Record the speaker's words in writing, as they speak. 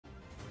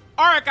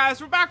Alright guys,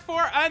 we're back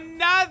for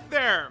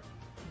another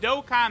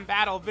Dokkan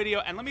battle video,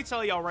 and let me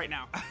tell y'all right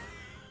now.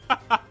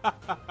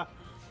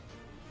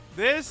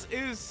 This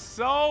is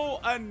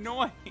so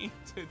annoying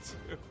to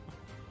do.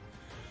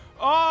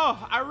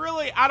 Oh,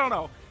 I don't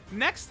know.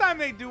 Next time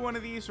they do one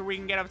of these where we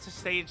can get up to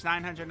stage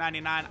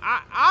 999,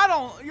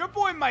 your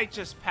boy might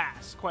just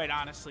pass, quite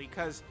honestly,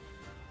 because,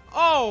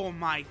 oh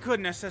my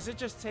goodness, does it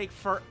just take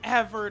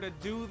forever to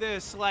do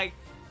this? Like,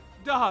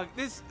 dog,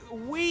 this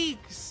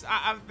weeks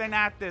I've been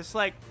at this.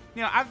 Like,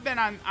 you know, I've been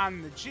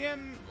on the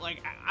gym,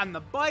 like, on the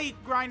bike,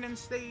 grinding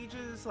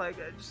stages, like,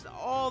 just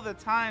all the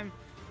time.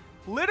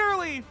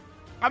 Literally,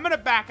 I'm gonna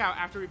back out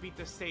after we beat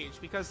this stage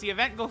because the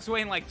event goes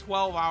away in like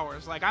 12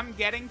 hours. Like, I'm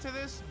getting to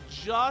this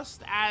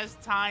just as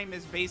time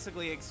is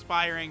basically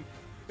expiring.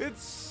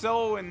 It's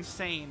so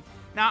insane.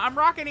 Now, I'm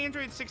rocking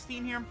Android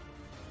 16 here.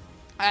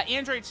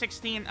 Android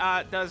 16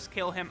 does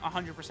kill him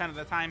 100% of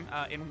the time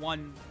in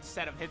one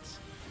set of hits.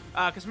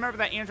 Because remember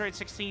that Android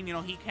 16, you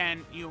know, he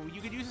can, you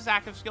could use his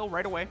active skill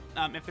right away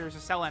if there's a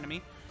cell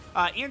enemy.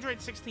 Android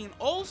 16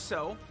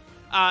 also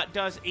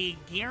does a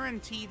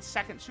guaranteed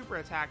second super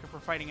attack if we're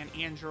fighting an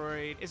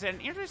Android. Is it an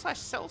Android /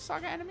 Cell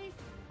Saga enemy?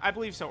 I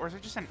believe so. Or is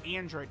it just an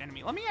Android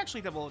enemy? Let me actually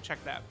double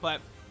check that.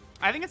 But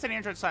I think it's an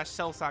Android /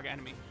 Cell Saga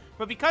enemy.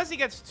 But because he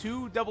gets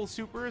 2 double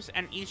supers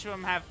and each of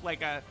them have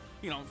like a,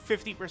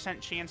 50%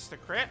 chance to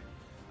crit,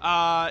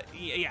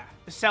 yeah,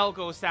 the cell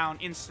goes down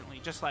instantly,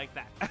 just like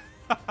that.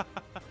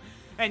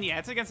 And yeah,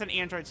 it's against an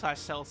Android /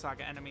 Cell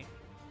Saga enemy.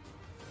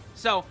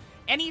 So,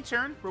 any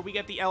turn where we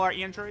get the LR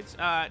androids,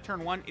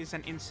 turn 1 is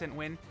an instant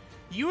win.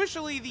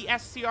 Usually the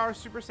SCR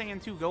Super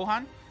Saiyan 2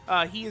 Gohan,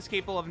 he is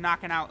capable of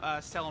knocking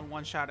out Cell in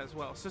one shot as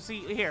well. So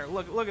see, here,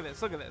 look at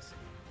this, look at this.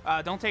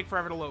 Don't take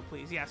forever to load,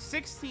 please. Yeah,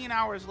 16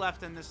 hours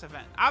left in this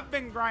event. I've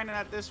been grinding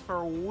at this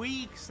for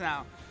weeks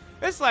now.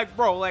 It's like,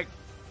 bro, like,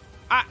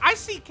 I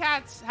see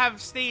cats have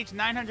stage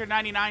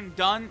 999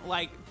 done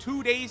like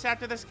 2 days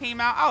after this came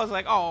out. I was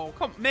like, oh,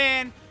 come,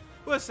 man.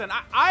 Listen,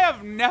 I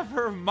have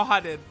never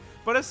modded,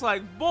 but it's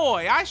like,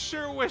 boy, I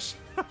sure wish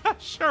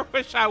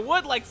I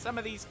would like some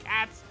of these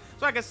cats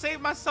so I could save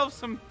myself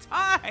some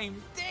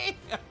time.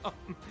 Damn.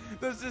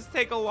 Does this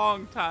take a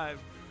long time?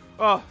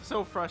 Oh,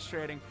 so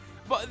frustrating.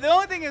 But the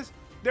only thing is,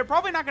 they're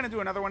probably not going to do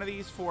another one of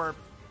these for,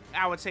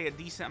 I would say, a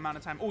decent amount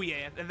of time. Oh,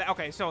 yeah.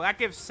 Okay, so that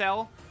gives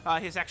Cell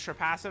his extra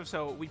passive,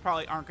 so we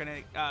probably aren't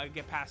going to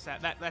get past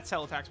that. That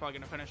Cell attack's probably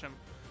going to finish him.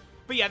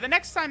 But yeah, the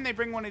next time they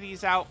bring one of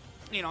these out,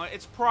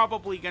 it's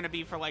probably going to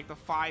be for, like, the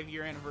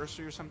 5-year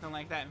anniversary or something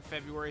like that in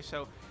February.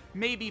 So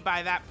maybe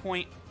by that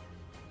point,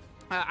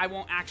 I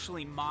won't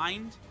actually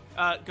mind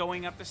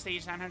going up to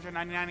stage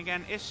 999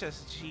 again. It's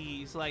just,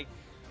 geez, like,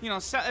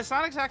 it's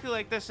not exactly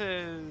like this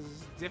is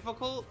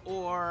difficult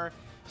or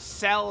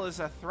Cell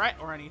is a threat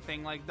or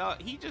anything. Like,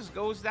 he just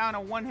goes down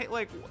a one hit.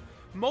 Like,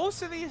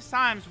 most of these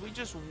times we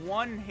just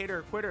one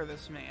hitter quitter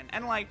this man,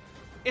 and like,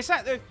 it's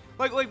not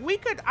like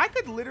I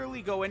could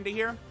literally go into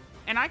here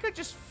and I could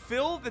just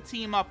fill the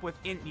team up with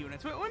int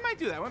units. We might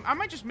do that. I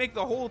might just make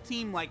the whole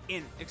team like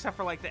int, except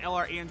for like the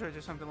LR androids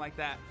or something like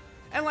that,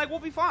 and like we'll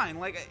be fine.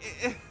 Like,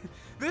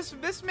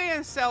 this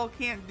man Cell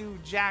can't do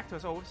jack to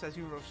us. Oh, it says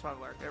Universal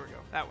Traveler. There we go.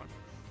 That one.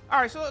 All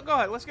right, so go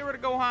ahead. Let's get rid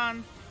of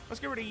Gohan. Let's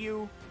get rid of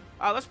you.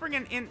 Let's bring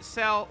in int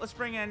Cell. Let's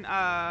bring in,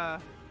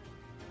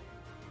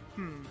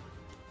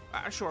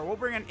 sure, we'll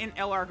bring in int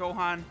LR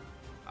Gohan.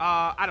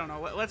 I don't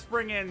know. Let's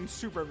bring in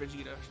Super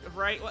Vegeta,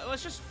 right?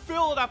 Let's just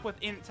fill it up with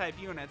int type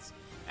units.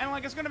 And,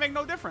 like, it's going to make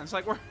no difference.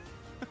 Like, we're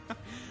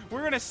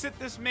going to sit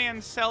this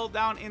man Cell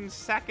down in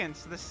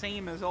seconds, the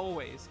same as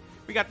always.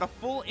 We got the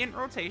full int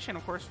rotation.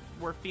 Of course,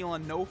 we're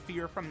feeling no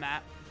fear from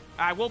that.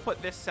 I will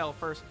put this Cell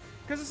first,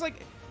 because it's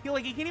like, he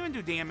can't even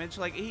do damage.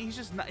 Like,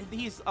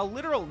 he's a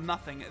literal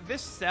nothing.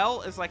 This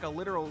Cell is like a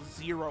literal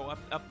 0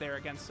 up there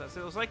against us.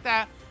 It was like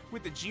that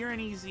with the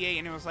Jiren EZA,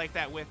 and it was like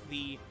that with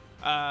the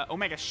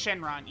Omega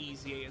Shenron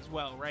EZA as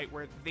well, right?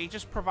 Where they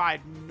just provide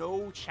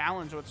no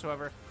challenge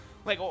whatsoever.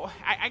 Like,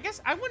 I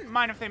guess I wouldn't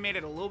mind if they made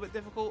it a little bit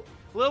difficult,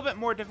 a little bit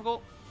more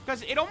difficult,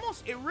 because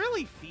it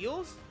really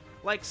feels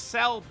like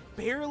Cell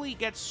barely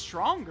gets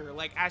stronger,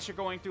 like, as you're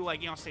going through,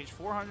 like, stage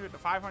 400 to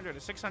 500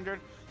 to 600.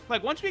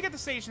 Like, once we get to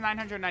stage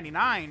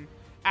 999,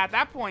 at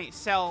that point,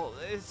 Cell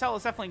is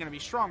definitely going to be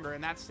stronger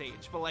in that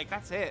stage. But, like,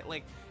 that's it.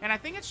 Like, and I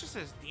think it's just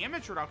his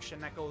damage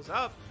reduction that goes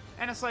up.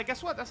 And it's like,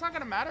 guess what? That's not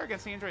going to matter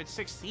against Android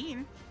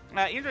 16.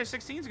 Android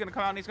 16 is going to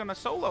come out and he's going to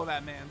solo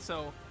that man.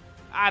 So,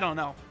 I don't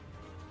know.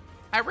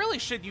 I really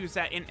should use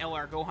that in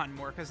LR Gohan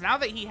more, because now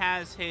that he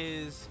has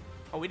his...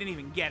 Oh, we didn't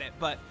even get it.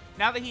 But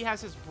now that he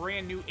has his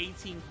brand new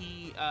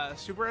 18-key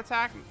super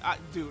attack,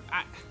 dude,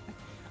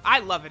 I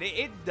love it.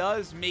 It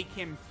does make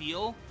him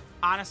feel,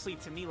 honestly,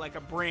 to me, like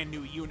a brand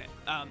new unit.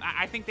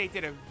 I think they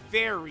did a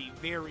very,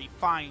 very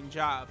fine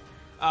job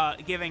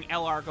giving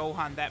LR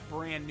Gohan that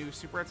brand new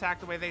super attack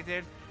the way they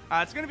did.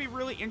 It's going to be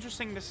really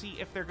interesting to see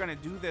if they're going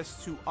to do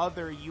this to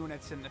other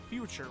units in the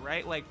future,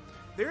 right? Like,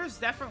 there's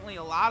definitely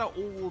a lot of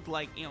old,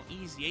 like,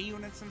 EZA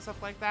units and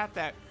stuff like that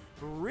that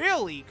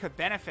really could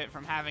benefit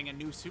from having a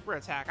new super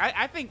attack.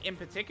 I think, in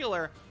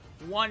particular,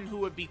 one who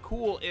would be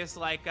cool is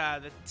like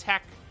the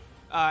Tech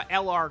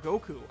LR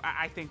Goku.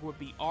 I think would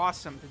be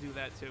awesome to do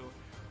that too.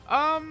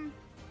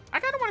 I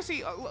kind of want to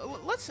see,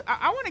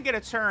 I want to get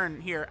a turn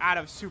here out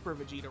of Super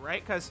Vegeta,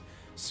 right? Because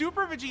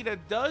Super Vegeta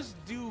does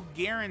do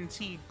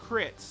guaranteed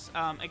crits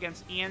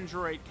against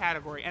Android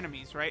category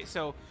enemies, right?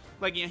 So,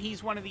 like, you know,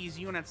 he's one of these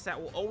units that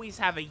will always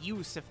have a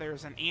use if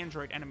there's an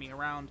Android enemy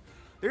around.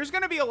 There's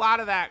going to be a lot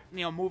of that, you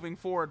know, moving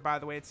forward, by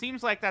the way. It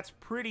seems like that's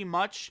pretty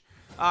much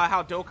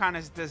how Dokkan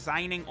is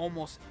designing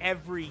almost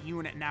every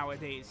unit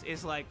nowadays.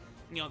 Is like,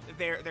 you know,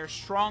 they're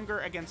stronger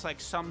against, like,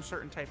 some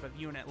certain type of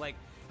unit. Like,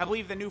 I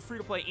believe the new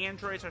free-to-play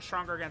androids are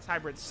stronger against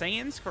hybrid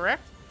Saiyans,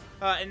 correct?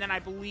 And then I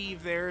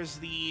believe there's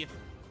the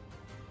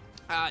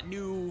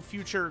new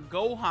future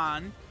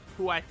Gohan,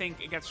 who I think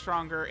gets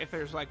stronger if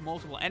there's, like,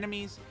 multiple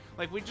enemies.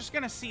 Like, we're just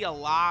going to see a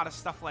lot of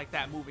stuff like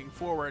that moving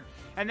forward.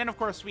 And then, of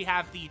course, we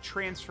have the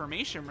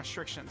transformation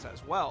restrictions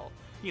as well,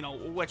 you know,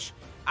 which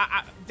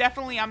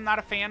definitely I'm not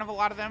a fan of a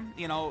lot of them.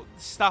 You know,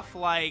 stuff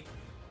like,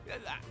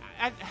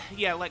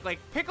 yeah, like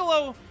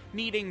Piccolo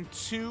needing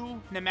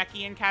 2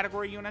 Namekian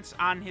category units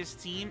on his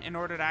team in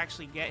order to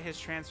actually get his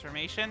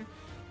transformation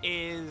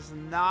is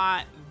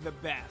not the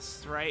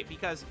best, right?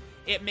 Because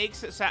it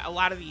makes it so a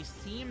lot of these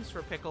teams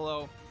for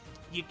Piccolo,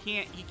 you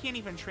can't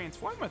even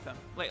transform with them.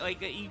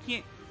 Like you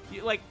can't,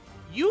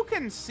 you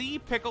can see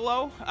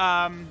Piccolo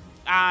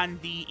on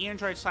the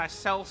Android /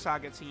 Cell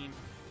Saga team.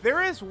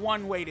 There is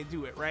one way to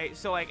do it, right?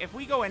 So like if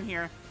we go in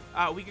here,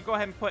 we could go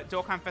ahead and put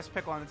Dokkan Fest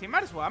Piccolo on the team.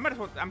 Might as well.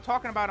 I'm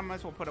talking about him. Might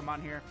as well put him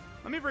on here.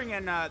 Let me bring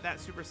in that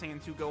Super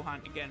Saiyan 2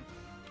 Gohan again.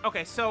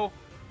 Okay, so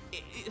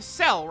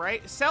Cell,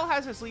 right? Cell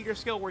has his leader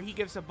skill where he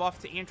gives a buff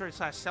to Android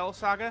 / Cell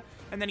Saga,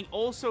 and then he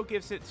also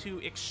gives it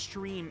to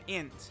Extreme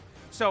Int.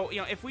 So,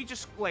 you know, if we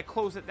just like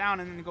close it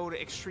down and then go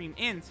to Extreme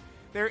Int,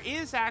 there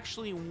is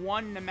actually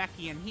one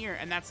Namekian here,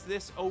 and that's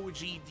this OG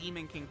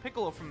Demon King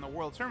Piccolo from the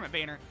World Tournament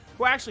banner,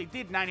 who actually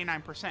did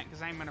 99%,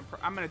 because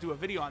I'm gonna do a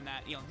video on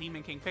that, you know,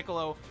 Demon King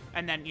Piccolo,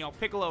 and then, you know,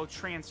 Piccolo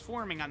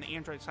transforming on the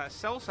Android /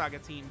 Cell Saga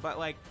team. But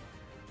like,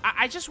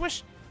 I just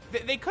wish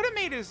they could have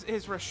made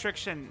his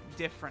restriction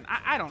different.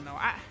 I don't know.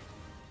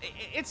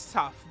 It's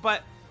tough,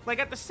 but like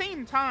at the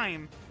same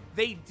time,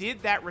 they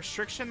did that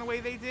restriction the way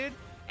they did,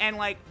 and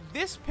like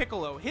this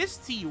Piccolo, his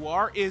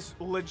TUR is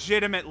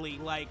legitimately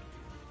like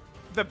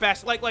the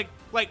best. Like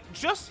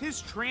just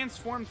his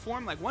transformed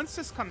form. Like once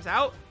this comes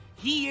out,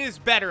 he is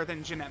better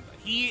than Janemba.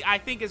 He, I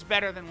think, is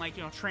better than like,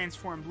 you know,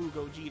 transformed Blue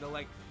Gogeta.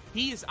 Like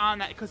he's on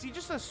that because he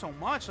just does so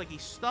much. Like he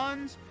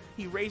stuns,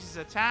 he raises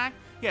attack,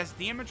 he has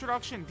damage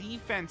reduction,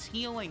 defense,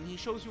 healing. He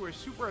shows you where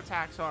super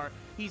attacks are.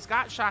 He's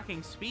got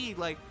shocking speed.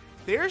 Like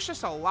there's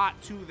just a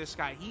lot to this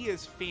guy. He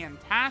is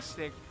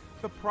fantastic.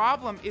 The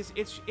problem is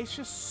it's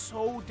just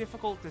so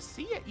difficult to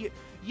see it.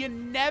 You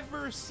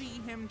never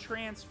see him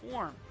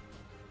transform.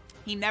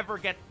 He never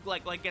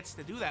gets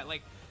to do that.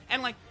 Like,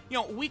 and like, you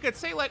know, we could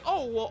say like,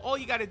 oh, well, all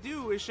you got to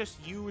do is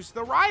just use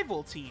the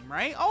rival team,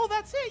 right? Oh,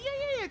 that's it.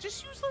 Yeah.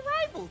 Just use the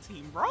rival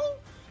team, bro,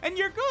 and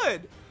you're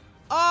good.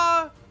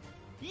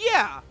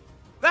 Yeah,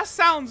 that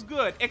sounds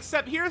good.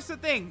 Except here's the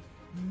thing: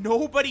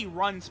 nobody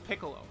runs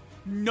Piccolo.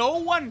 No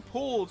one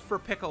pulled for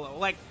Piccolo.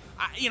 Like,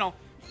 you know,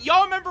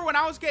 y'all remember when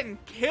I was getting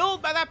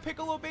killed by that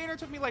Piccolo banner? It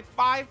took me like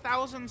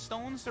 5,000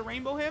 stones to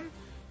rainbow him.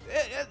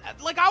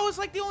 Like I was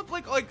like the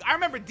only like I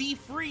remember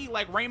D3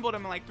 like rainbowed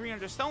him in like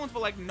 300 stones,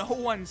 but like no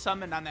one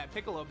summoned on that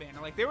Piccolo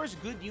banner. Like there was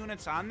good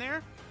units on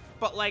there,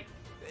 but like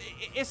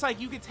it's like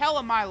you could tell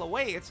a mile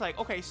away. It's like,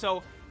 okay,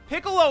 so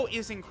Piccolo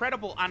is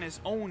incredible on his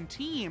own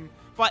team,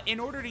 but in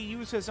order to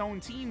use his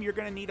own team, you're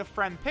gonna need a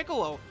friend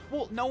Piccolo.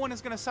 Well, no one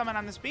is gonna summon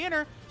on this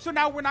banner, so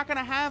now we're not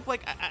gonna have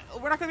like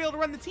we're not gonna be able to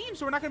run the team,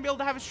 so we're not gonna be able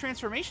to have his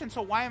transformation.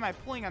 So why am I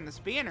pulling on this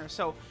banner?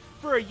 So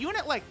for a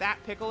unit like that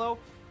Piccolo,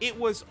 it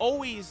was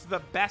always the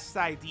best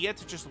idea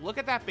to just look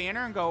at that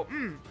banner and go,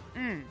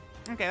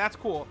 okay, that's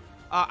cool.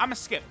 I'm gonna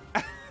skip.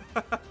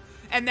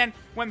 And then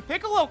when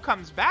Piccolo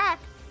comes back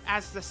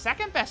as the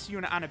second best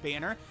unit on a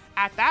banner,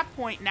 at that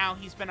point now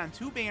he's been on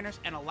 2 banners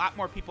and a lot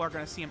more people are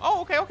gonna see him.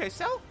 Oh, okay,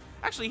 so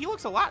actually he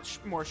looks a lot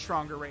more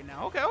stronger right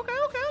now. Okay.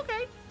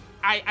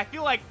 I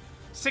feel like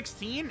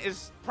 16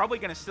 is probably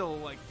gonna still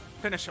like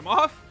finish him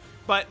off,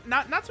 but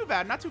not too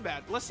bad, not too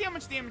bad. Let's see how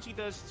much damage he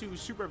does to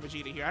Super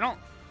Vegeta here.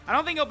 I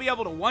don't think he'll be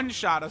able to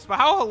one-shot us, but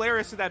how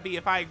hilarious would that be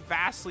if I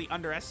vastly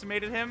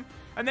underestimated him,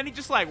 and then he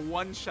just, like,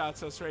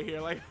 one-shots us right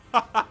here, like, oh,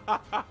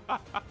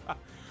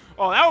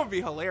 that would be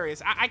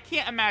hilarious. I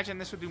can't imagine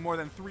this would do more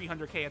than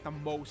 300k at the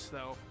most,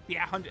 though.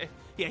 Yeah,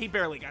 he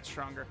barely got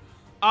stronger.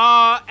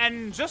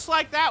 And just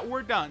like that,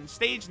 we're done.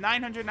 Stage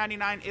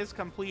 999 is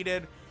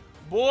completed.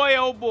 Boy,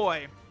 oh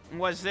boy,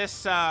 was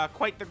this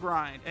quite the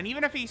grind. And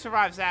even if he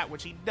survives that,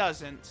 which he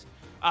doesn't,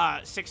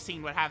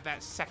 16 would have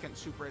that second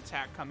super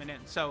attack coming in,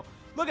 so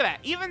look at that.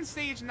 Even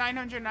stage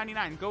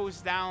 999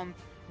 goes down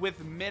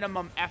with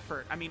minimum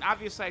effort. I mean,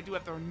 obviously, I do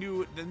have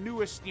the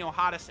newest, you know,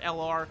 hottest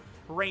LR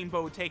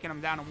Rainbow taking him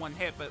down in one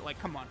hit, but like,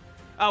 come on.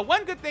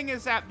 One good thing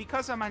is that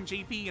because I'm on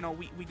GP, you know,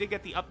 we did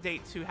get the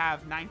update to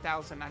have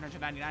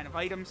 9,999 of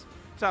items.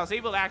 So I was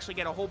able to actually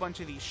get a whole bunch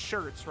of these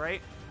shirts,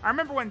 right? I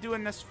remember when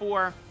doing this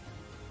for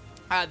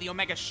the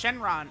Omega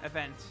Shenron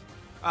event,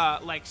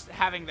 like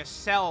having to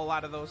sell a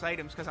lot of those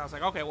items because I was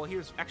like, okay, well,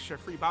 here's extra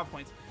free Bob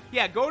points.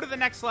 Yeah, go to the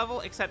next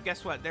level, except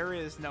guess what? There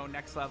is no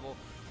next level.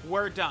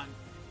 We're done.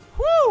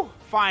 Woo!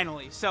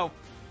 Finally. So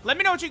let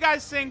me know what you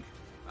guys think.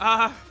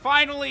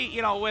 Finally,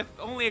 you know, with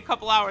only a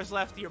couple hours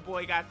left, your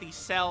boy got the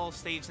Cell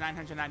Stage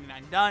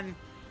 999 done.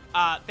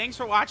 Thanks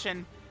for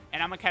watching,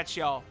 and I'm going to catch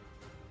y'all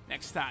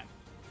next time.